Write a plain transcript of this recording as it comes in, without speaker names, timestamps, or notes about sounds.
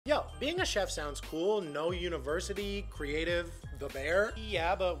Yo, being a chef sounds cool. No university, creative, the bear.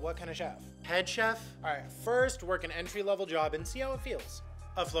 Yeah, but what kind of chef? Head chef? All right, first work an entry-level job and see how it feels.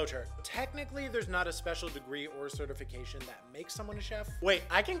 A flowchart. Technically, there's not a special degree or certification that makes someone a chef. Wait,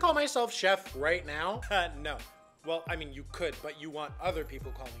 I can call myself chef right now? No. Well, I mean, you could, but you want other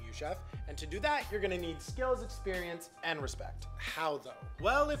people calling you chef. And to do that, you're gonna need skills, experience, and respect. How though?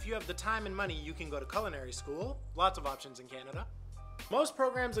 Well, if you have the time and money, you can go to culinary school. Lots of options in Canada. Most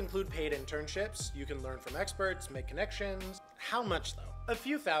programs include paid internships. You can learn from experts, make connections. How much though? A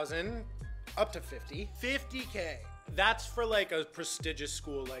few thousand, up to 50. 50K. That's for like a prestigious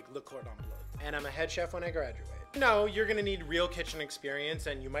school like Le Cordon Bleu. And I'm a head chef when I graduate. No, you're gonna need real kitchen experience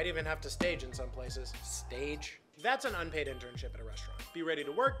and you might even have to stage in some places. Stage? That's an unpaid internship at a restaurant. Be ready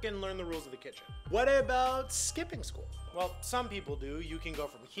to work and learn the rules of the kitchen. What about skipping school? Well, some people do. You can go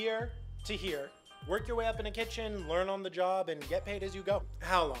from here to here, work your way up in a kitchen, learn on the job, and get paid as you go.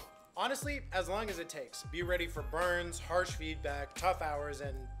 How long? Honestly, as long as it takes. Be ready for burns, harsh feedback, tough hours,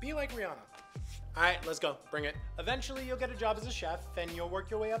 and be like Rihanna. All right, let's go, bring it. Eventually, you'll get a job as a chef, and you'll work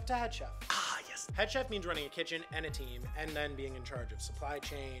your way up to head chef. Ah, yes. Head chef means running a kitchen and a team, and then being in charge of supply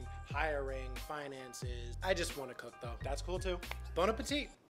chain, hiring, finances. I just want to cook though. That's cool too. Bon appetit.